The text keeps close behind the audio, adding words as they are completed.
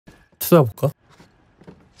수사해볼까?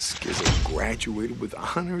 Skizzo graduated with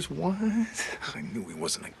honors? What? I knew he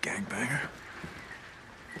wasn't a gangbanger.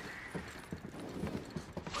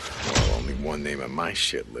 Well, only one name on my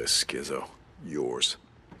shit list, Skizzo. Yours.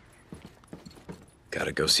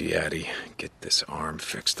 Gotta go see Addie, get this arm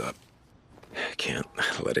fixed up. Can't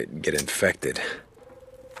let it get infected.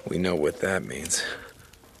 We know what that means.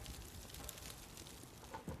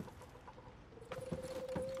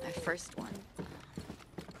 My first one.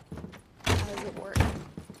 How does it work?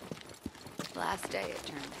 Last day, it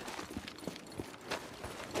turned out.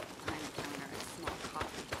 I'm the owner of a small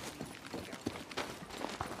coffee company.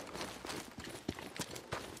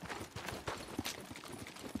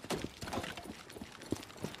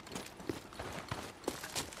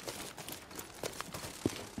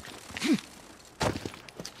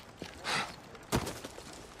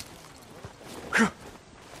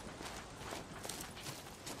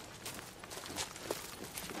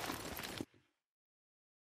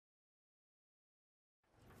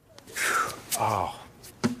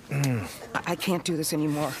 I can't do this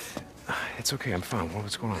anymore. It's okay, I'm fine.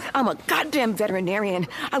 What's going on? I'm a goddamn veterinarian.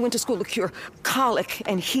 I went to school to cure colic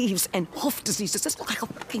and heaves and hoof diseases. Does this look like a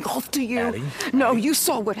fucking hoof to you? Addie? No, you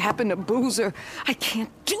saw what happened to Boozer. I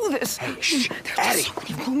can't do this. Hey, shh. There's Addie. so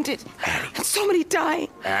many wounded. Addie. And so many dying.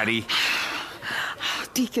 Addie.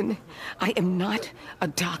 Deacon, I am not a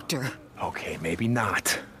doctor. Okay, maybe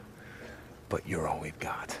not. But you're all we've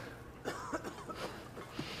got.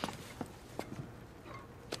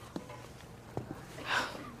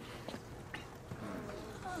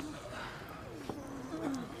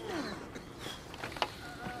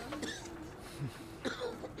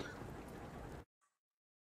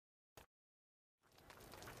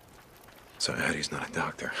 So Addie's not a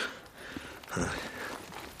doctor. Huh.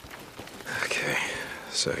 Okay,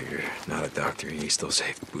 so you're not a doctor, and you still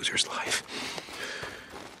saved Boozer's life.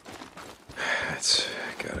 That's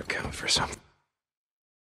gotta count for something.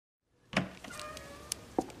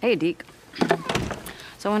 Hey, Deke.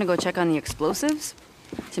 So I want to go check on the explosives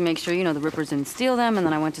to make sure, the Rippers didn't steal them, and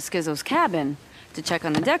then I went to Skizzo's cabin to check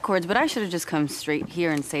on the deck cords, but I should have just come straight here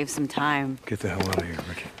and saved some time. Get the hell out of here,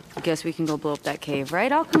 Ricky. Guess we can go blow up that cave,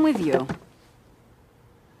 right? I'll come with you.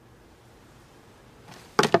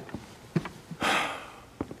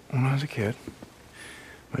 When I was a kid,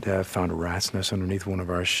 my dad found a rat's nest underneath one of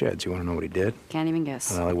our sheds. You want to know what he did? Can't even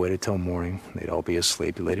guess. Well, I waited till morning. They'd all be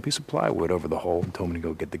asleep. He laid a piece of plywood over the hole and told me to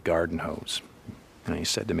go get the garden hose. And he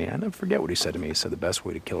said to me, I never forget what he said to me. He said the best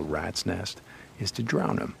way to kill a rat's nest is to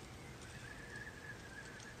drown him.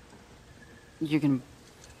 You're gonna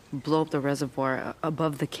blow up the reservoir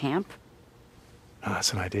above the camp? Oh,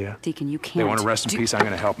 that's an idea. Deacon, you can't. They want to rest in peace. I'm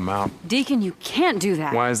going to help them out. Deacon, you can't do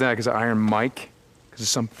that. Why is that? Because of Iron Mike? Because of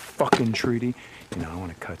some fucking treaty? I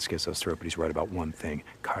want to cut Skizzo's throat, but he's right about one thing.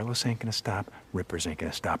 Carlos ain't going to stop. Rippers ain't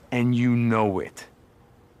going to stop. And you know it.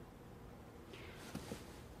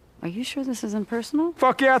 Are you sure this isn't personal?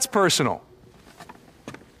 Fuck yeah, it's personal.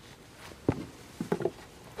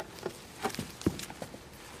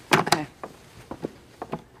 Okay.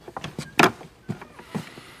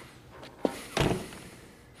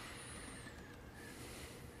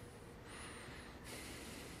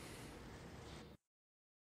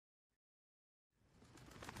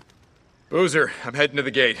 Boozer, I'm heading to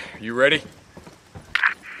the gate. You ready?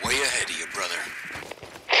 Way ahead of you, brother.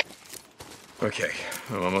 Okay,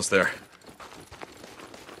 I'm almost there.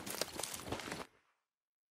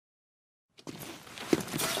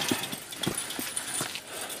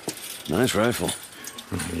 Nice rifle.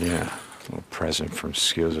 Yeah, a little present from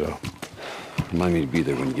Skizzo. Remind me to be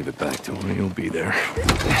there when you give it back to him. He'll be there.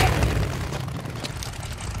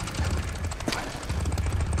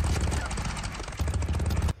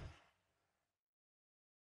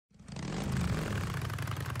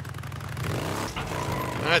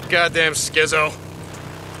 That goddamn Skizzo.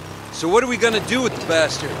 So what are we gonna do with the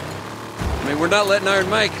bastard? I mean, we're not letting Iron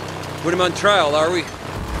Mike put him on trial, are we?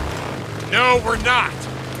 No, we're not.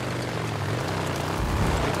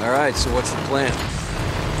 All right, so what's the plan?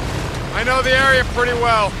 I know the area pretty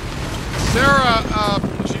well. Sarah,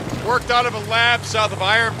 she worked out of a lab south of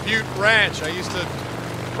Iron Butte Ranch. I used to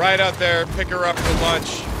ride out there, pick her up for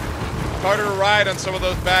lunch. Taught her to ride on some of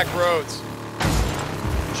those back roads.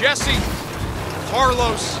 Jesse,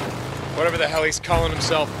 Carlos, whatever the hell he's calling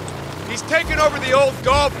himself. He's taken over the old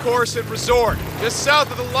golf course and resort. Just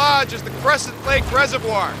south of the lodge is the Crescent Lake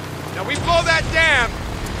Reservoir. Now we blow that dam,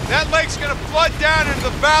 that lake's gonna flood down into the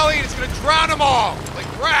valley and it's gonna drown them all,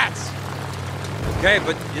 like rats. Okay,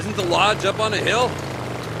 but isn't the lodge up on a hill?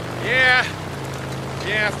 Yeah,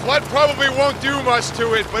 flood probably won't do much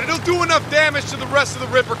to it, but it'll do enough damage to the rest of the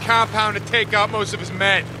Ripper compound to take out most of his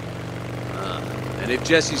men. And if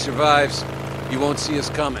Jesse survives, he won't see us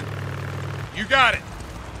coming. You got it.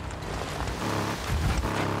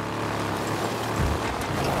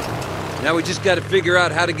 Now we just gotta figure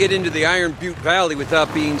out how to get into the Iron Butte Valley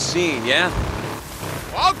without being seen, yeah?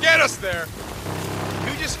 Well, I'll get us there.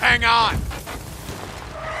 You just hang on.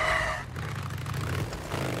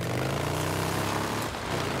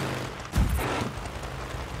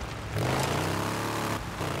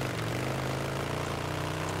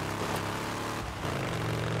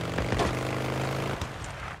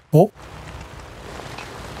 어?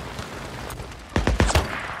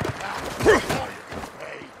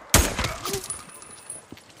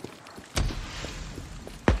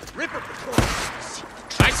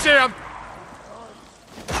 I see him.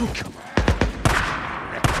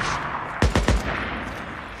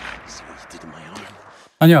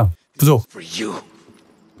 아니야, 부족.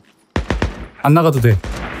 안 나가도 돼.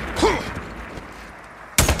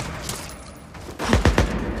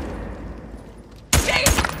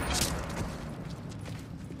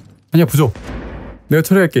 아니야, 부족. 내가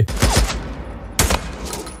처리할게.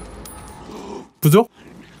 부족?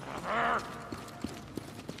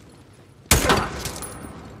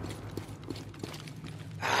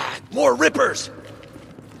 More rippers!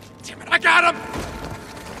 Damn it, I got him.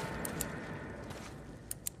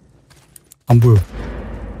 안 보여.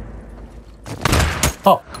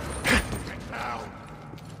 아!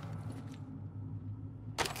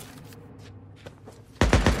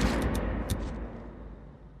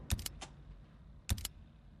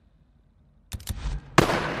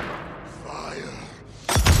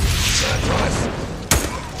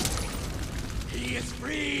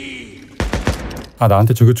 아,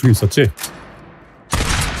 나한테 저격총이 있었지?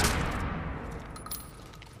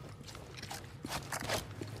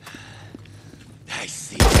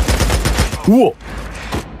 우와!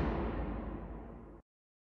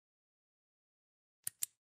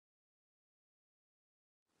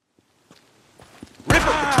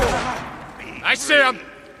 I see him.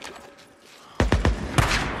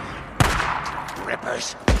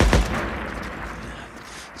 Rippers.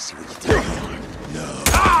 See what you did? No.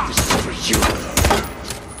 This is for you.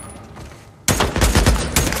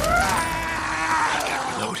 I gotta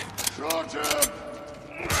reload.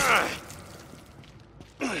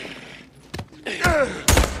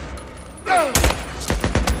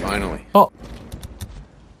 Finally. 어!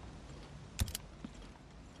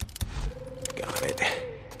 Got it.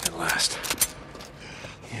 At last.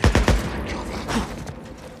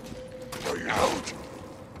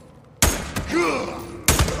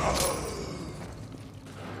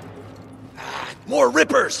 More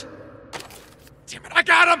rippers! Damn it, I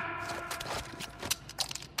got him.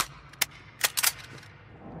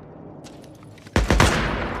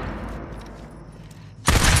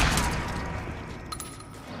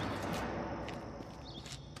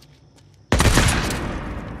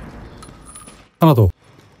 하나 더.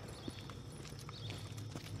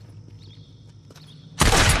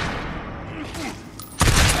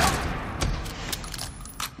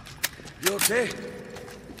 You okay?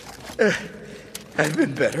 I've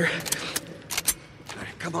been better. All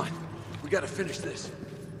right, come on. We gotta finish this.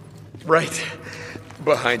 Right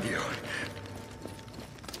behind you.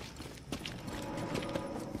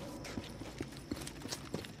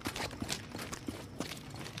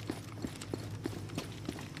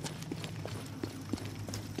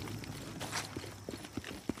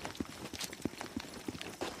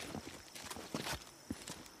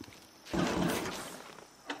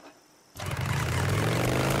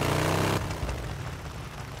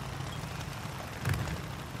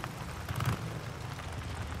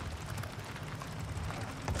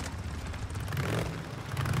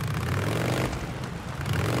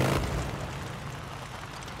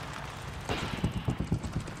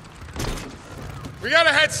 We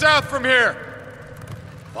gotta head south from here.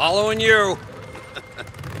 Following you.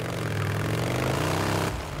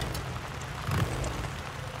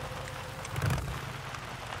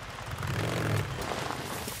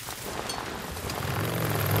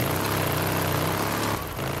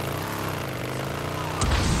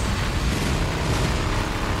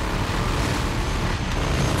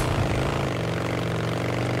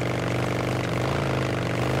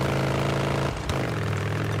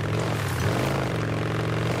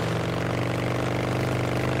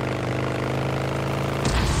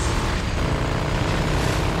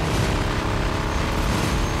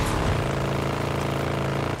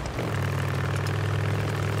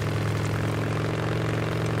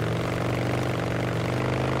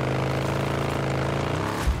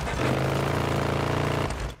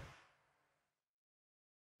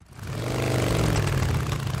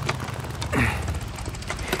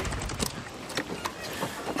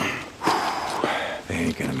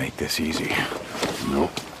 make this easy. No.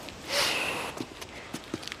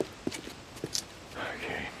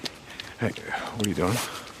 Okay. Hey, what are you doing?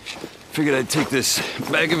 Figured I'd take this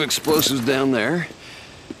bag of explosives down there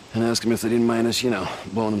and ask them if they didn't mind us,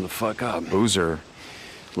 blowing them the fuck up. Boozer.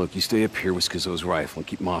 Look, you stay up here with Skizzo's rifle and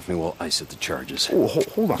keep them off me while I set the charges. Oh,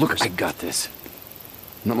 hold on. Look, I got this.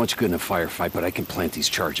 I'm not much good in a firefight, but I can plant these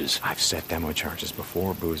charges. I've set demo charges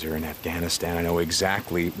before, Boozer, in Afghanistan. I know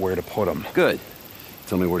exactly where to put them. Good.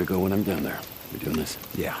 Tell me where to go when I'm down there. We doing this?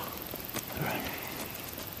 Yeah. All right.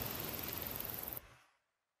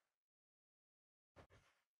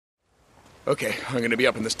 Okay, I'm gonna be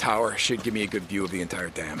up in this tower. Should give me a good view of the entire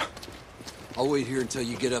dam. I'll wait here until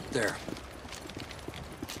you get up there.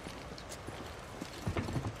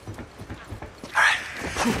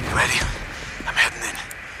 You ready? I'm heading in.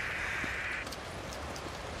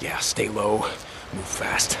 Yeah, stay low. Move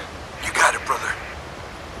fast. You got it, brother.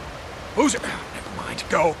 Boozer! Never mind.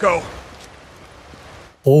 Go, go!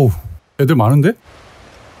 어우, 애들 많은데?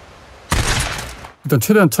 일단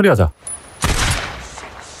최대한 처리하자.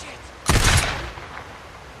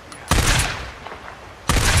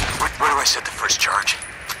 Where do I set the first charge?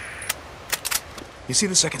 You see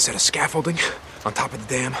the second set of scaffolding on top of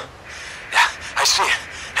the dam? Yeah, I see it.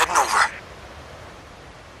 Heading over.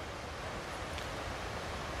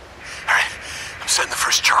 All right, I'm setting the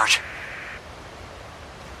first charge.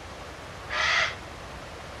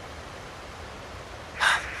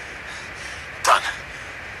 Done.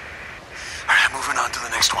 All right, moving on to the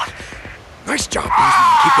next one. Nice job,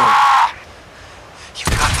 Boozman. Keep going. You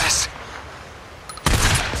got this.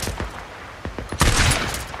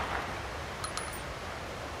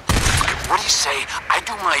 What do you say? I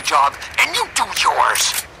do my job, and you do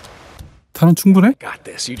yours. 탄은 충분해? Got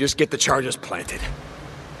this. You just get the charges planted.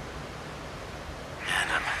 And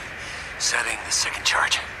I'm setting the second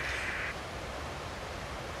charge.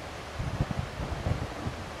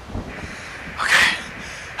 Okay,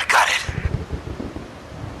 I got it.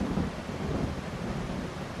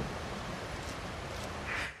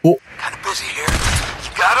 오, Kind of busy here.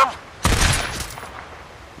 You got him?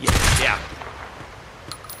 Yeah.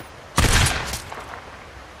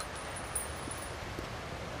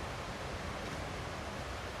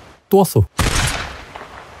 또 왔어.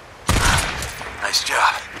 Nice job.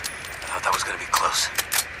 I thought that was gonna be close.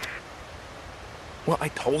 Well, I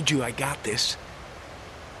told you I got this.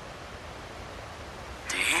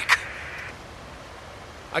 Deke?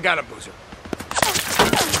 I got him, Boozer.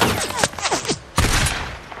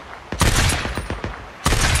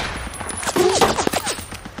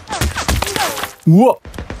 우와!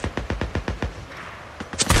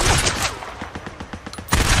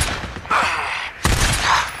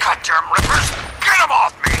 Goddamn rippers! Get him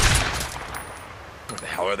off me! Where the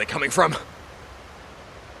hell are they coming from?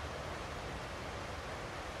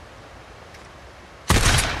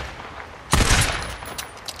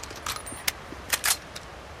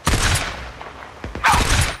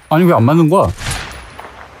 아니 왜 안 맞는 거야?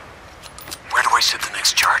 Where do I set the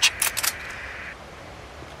next charge?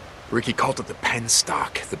 Ricky called it the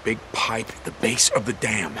penstock, the big pipe, the base of the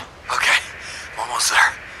dam. Okay, almost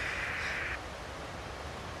there.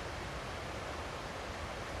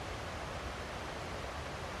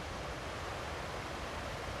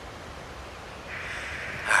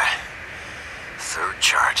 Alright. Third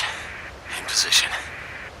charge. In position.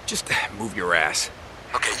 Just move your ass.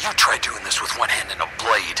 Okay, you try doing this with one hand and a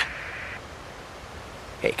blade.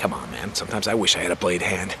 Hey, come on, man. Sometimes I wish I had a blade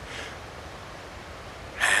hand.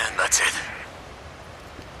 And that's it.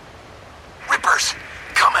 Rippers,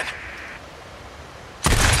 coming.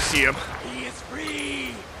 See him? He is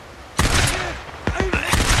free!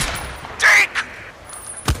 Deke!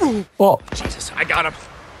 어, Jesus, I got him.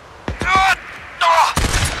 Get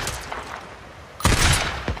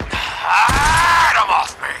him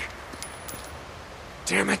off me!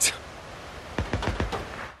 Damn it.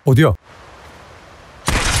 어디야?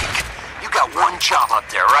 Deke, you got one job up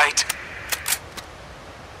there, right?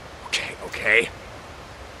 Okay.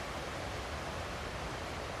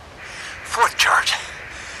 Fourth charge.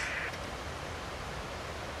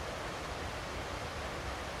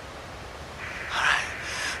 Alright,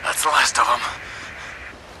 that's the last of them.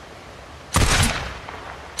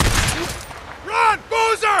 Run,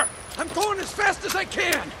 Boozer! I'm going as fast as I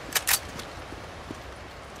can!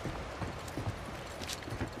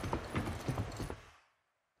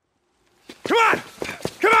 Come on!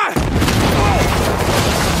 Come on!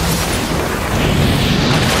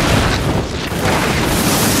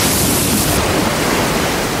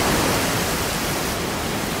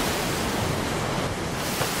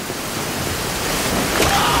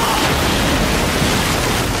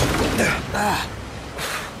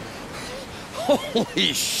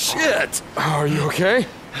 Holy shit! Are you okay?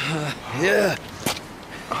 Yeah.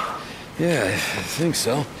 Yeah, I think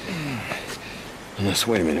so. Unless,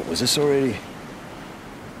 wait a minute, was this already...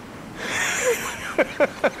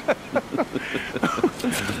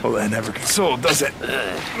 Well, that never consoled, does it?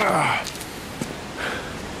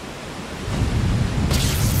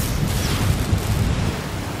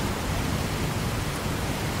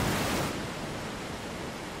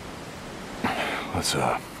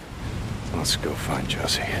 Let's go find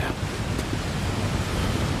Jesse.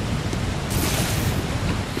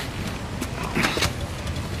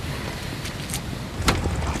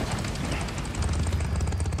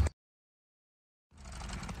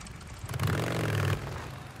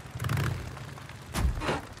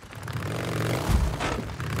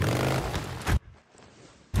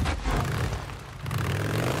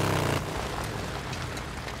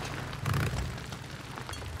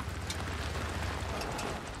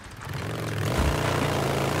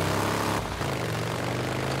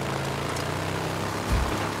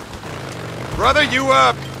 Brother,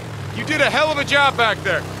 you did a hell of a job back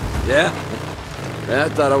there. Yeah? I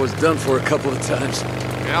thought I was done for a couple of times.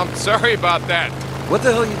 Yeah, I'm sorry about that. What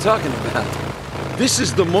the hell are you talking about? This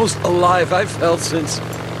is the most alive I've felt since...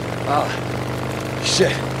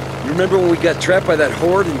 shit. You remember when we got trapped by that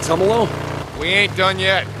horde in Tumalo? We ain't done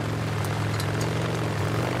yet.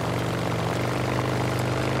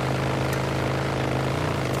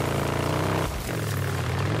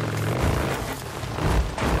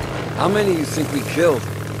 How many you think we killed?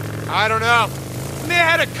 I don't know. They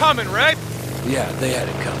had it coming, right? Yeah, they had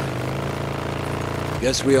it coming.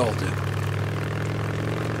 Guess we all do.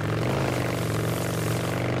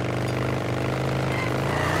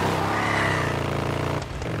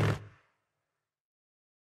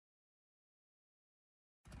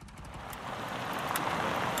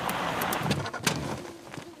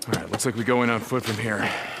 All right, looks like we go in on foot from here.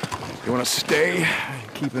 You want to stay?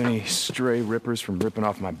 Keep any stray rippers from ripping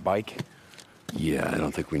off my bike? Yeah, I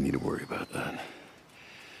don't think we need to worry about that.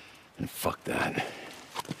 And fuck that.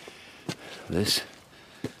 This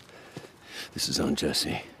is on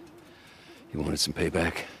Jesse. You wanted some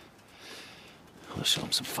payback? I'll show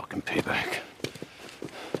him some fucking payback.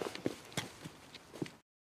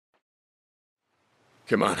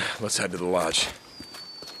 Come on, let's head to the lodge.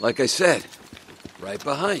 Like I said, right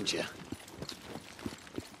behind you.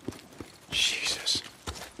 Jesus.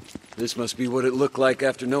 This must be what it looked like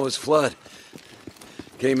after Noah's flood.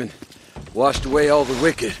 Came and washed away all the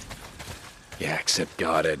wicked. Yeah, except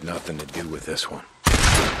God had nothing to do with this one.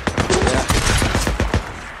 Yeah.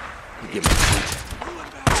 You give me a point.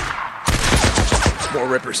 More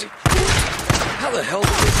rippers. How the hell did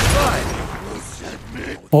they survive?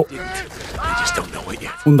 어, I just don't know it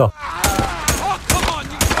yet. 온다. Oh, come on,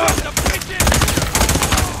 you sons of bitches!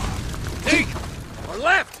 Deke! Our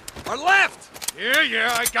left! Our left!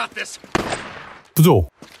 Yeah, I got this. 부조.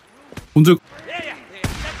 언제, Yeah,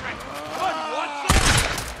 that's right. Good, you want some?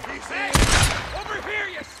 Hey, over here,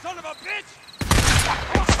 you son of a bitch!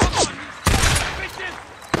 Oh, come on, you sons of bitches!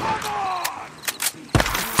 Come on!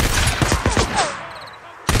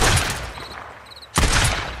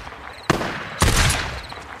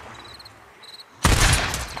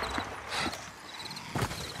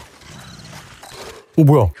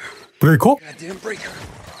 뭐야? 브레이커? Goddamn breaker.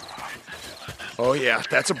 Oh yeah,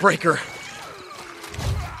 that's a breaker.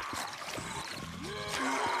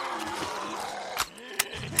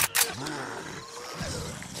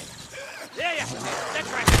 Yeah, that's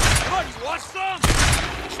right. Come on, you want some?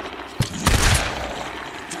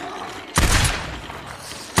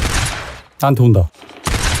 나한테 온다.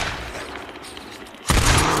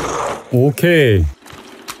 오케이.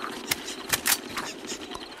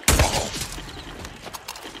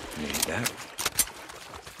 Need that.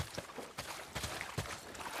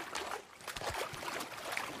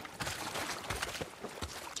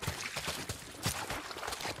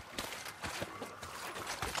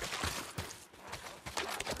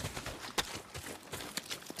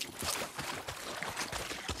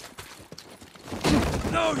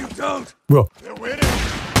 No, you don't. 뭐야? They're winning.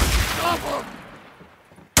 Stop them.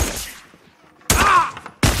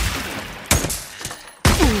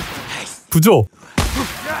 부조.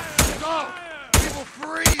 Yes, go. We will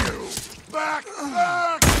free you. Back.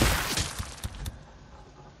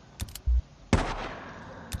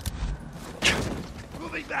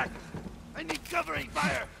 Moving back. I need covering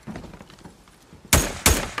fire.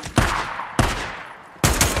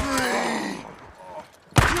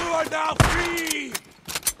 You are now free.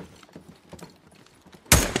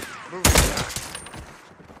 Moving back.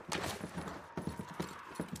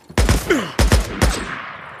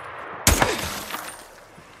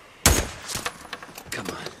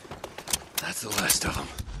 last of them.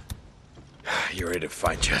 You ready to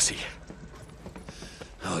fight Jesse?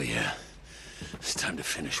 Oh, yeah. It's time to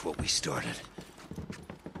finish what we started.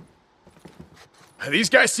 These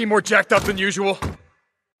guys seem more jacked up than usual. Stand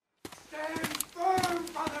firm,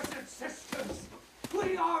 brothers and sisters.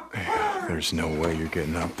 We are firm. There's no way you're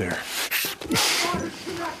getting up there. Orders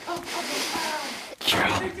do not come from the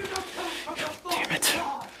town. They do not come from the thought Damn it. of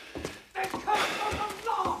God. They come from the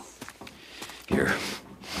lost. Here,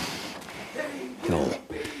 They no, will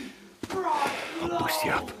be brought I'll boost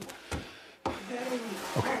you low. up.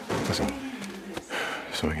 Okay, listen.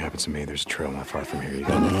 If something happens to me, there's a trail not far from here. You No,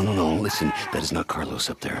 got no, no, no, no. Listen, that is not Carlos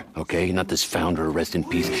up there, okay? Not this founder, rest in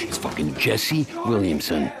peace. It's fucking Jesse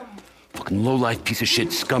Williamson. Fucking low-life piece of shit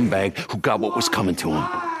scumbag who got what was coming to him.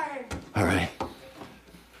 All right?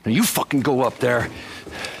 Now you fucking go up there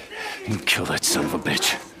and kill that son of a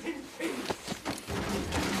bitch.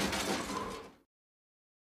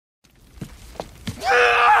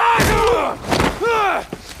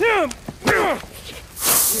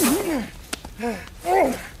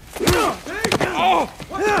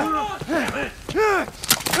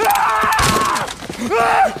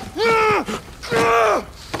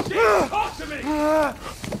 Talk to me.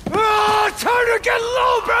 Time to get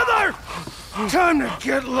low, brother. Time to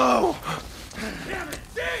get low. Damn it,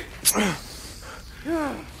 Dick.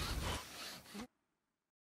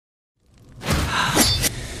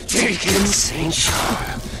 Taken St.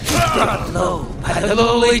 John, brought low by the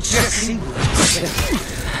lowly Jesse Wilson.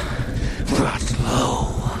 Brought low.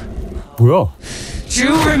 뭐야? Do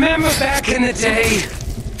you remember back in the day?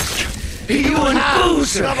 You and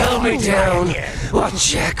Boozer held me down while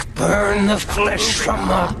Jack burned the flesh from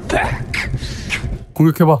my back.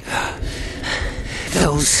 공격해봐.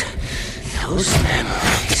 Those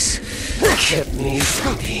memories kept me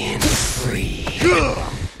from being free.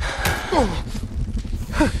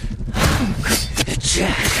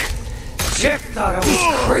 Jack thought I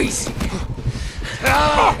was crazy.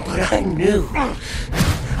 But I knew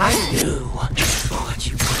what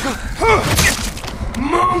you were.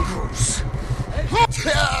 Mongrels.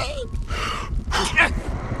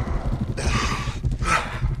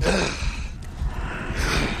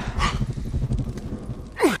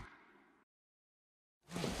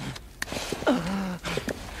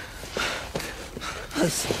 I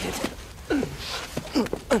see it.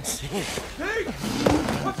 I see it. Hey,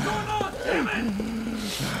 what's going on? Damn it!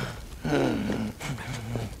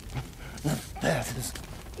 The path is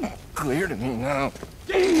clear to me now.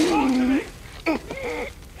 Dave, talk to me.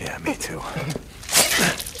 Yeah, me too.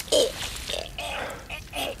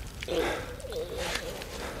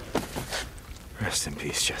 Rest in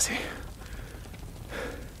peace, Jesse.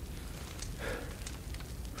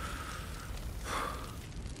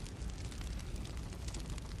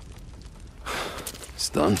 It's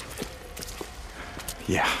done.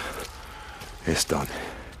 Yeah, it's done.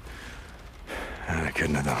 And I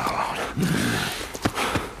couldn't have done it alone.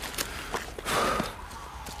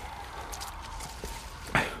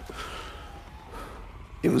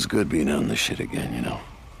 It was good being out in the shit again, you know.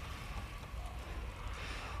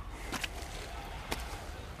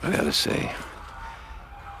 I gotta say,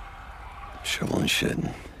 shoveling shit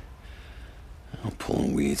and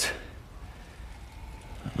pulling weeds.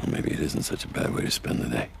 Well, maybe it isn't such a bad way to spend the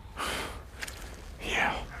day.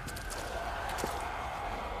 Yeah.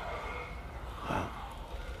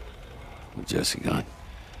 With Jesse gone,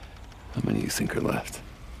 how many do you think are left?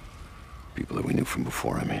 People that we knew from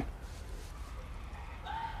before, I mean.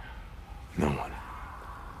 No one.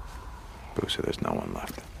 Boozer, there's no one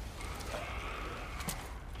left.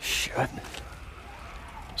 Shit.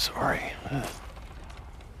 I'm sorry.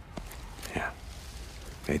 Yeah.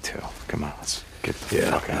 Me too. Come on, let's get the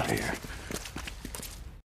Yeah. fuck out of here.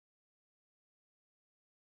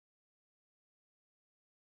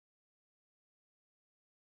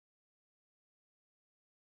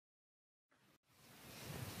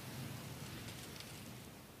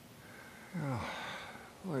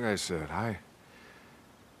 Like I said, I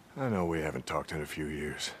know we haven't talked in a few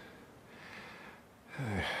years.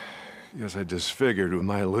 I guess I just figured with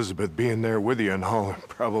my Elizabeth being there with you and all, there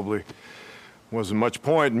probably wasn't much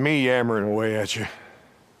point in me yammering away at you.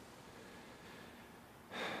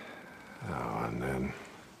 Oh, and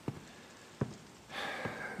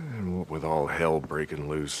what with all hell breaking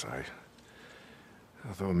loose, I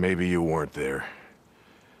thought maybe you weren't there.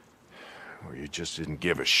 Or you just didn't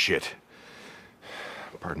give a shit.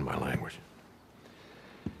 Pardon my language.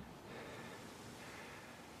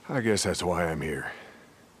 I guess that's why I'm here.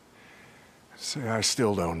 Say, I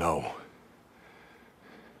still don't know.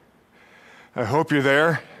 I hope you're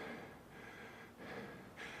there.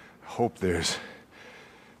 I hope there's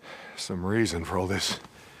some reason for all this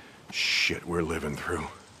shit we're living through.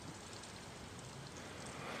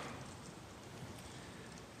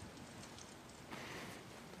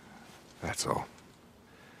 That's all.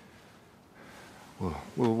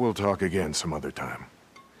 We'll talk again some other time.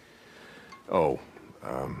 Oh,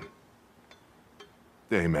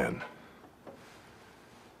 amen.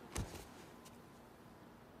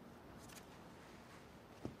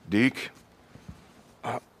 Deke?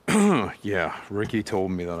 Yeah, Ricky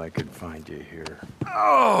told me that I could find you here.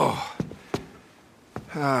 Oh!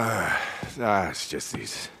 It's just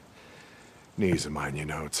these knees of mine, you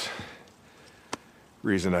know. It's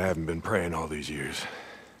reason I haven't been praying all these years.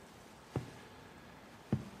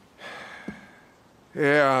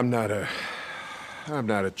 Yeah, I'm not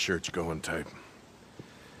a church-going type.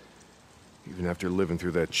 Even after living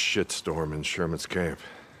through that shitstorm in Sherman's camp.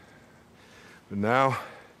 But now,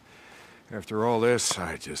 after all this,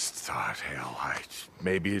 I just thought, hell,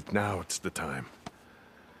 maybe now it's the time.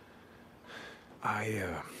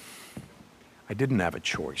 I didn't have a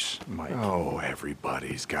choice, Mike. Oh,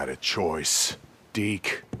 everybody's got a choice,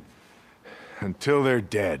 Deke. Until they're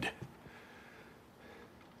dead.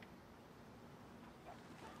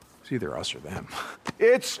 It's either us or them.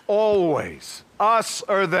 It's always us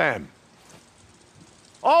or them.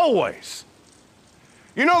 Always.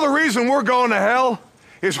 You know the reason we're going to hell?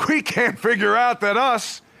 Is we can't figure out that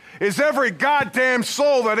us is every goddamn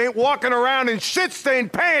soul that ain't walking around in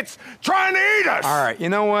shit-stained pants trying to eat us! All right, you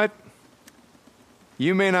know what?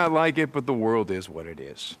 You may not like it, but the world is what it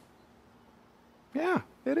is. Yeah,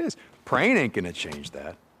 it is. Praying ain't gonna change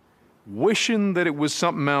that. Wishing that it was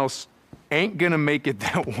something else ain't gonna make it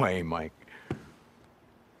that way, Mike.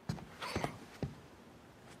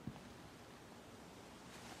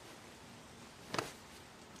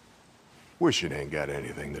 Wishing ain't got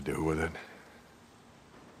anything to do with it.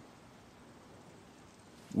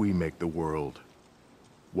 We make the world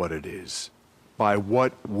what it is by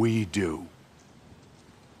what we do.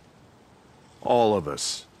 All of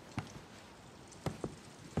us.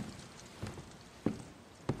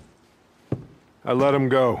 I let him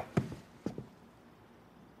go.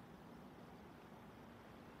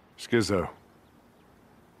 Skizzo.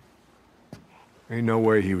 Ain't no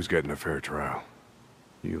way he was getting a fair trial.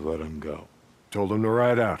 You let him go. Told him to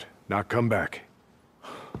ride out, not come back.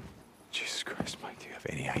 Jesus Christ, Mike, do you have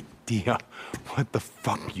any idea what the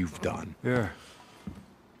fuck you've done? Yeah.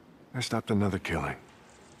 I stopped another killing.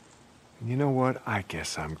 And you know what? I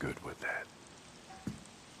guess I'm good with that.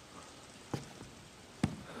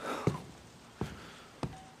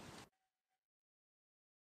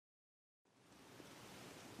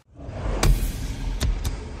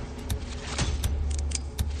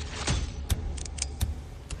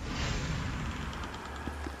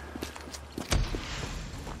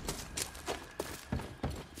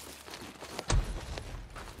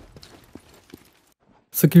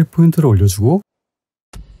 스킬 포인트를 올려주고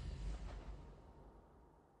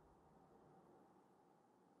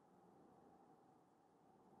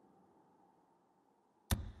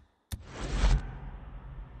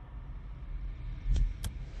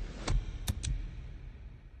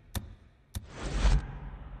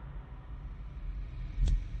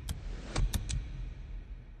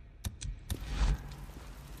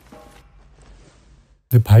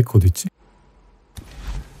내 바이크 어디 있지?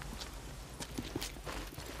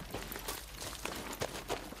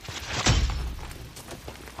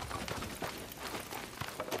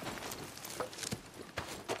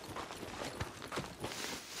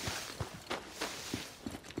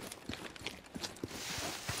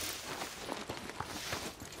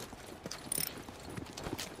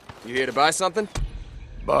 You here to buy something?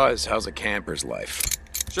 Buzz, how's a camper's life?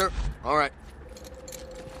 Sure. All right.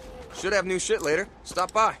 Should have new shit later.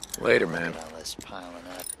 Stop by. Later, man. All this piling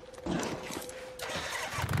up.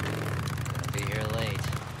 Gonna be here late.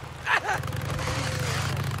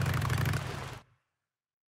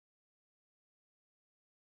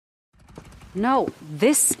 No,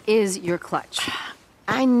 this is your clutch.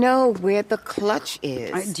 I know where the clutch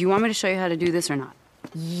is. Do you want me to show you how to do this or not?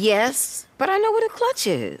 Yes, but I know where the clutch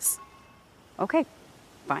is. Okay,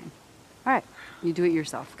 fine. All right, you do it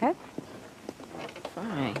yourself, okay?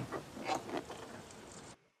 Fine.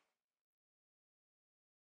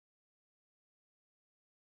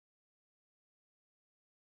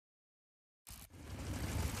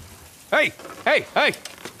 Hey! Hey! Hey!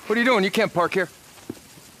 What are you doing? You can't park here.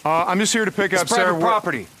 I'm just here to pick up It's private Sarah.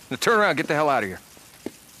 property. Now turn around. Get the hell out of here.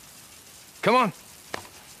 Come on.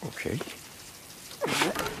 Okay.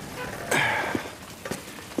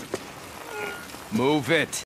 Move it.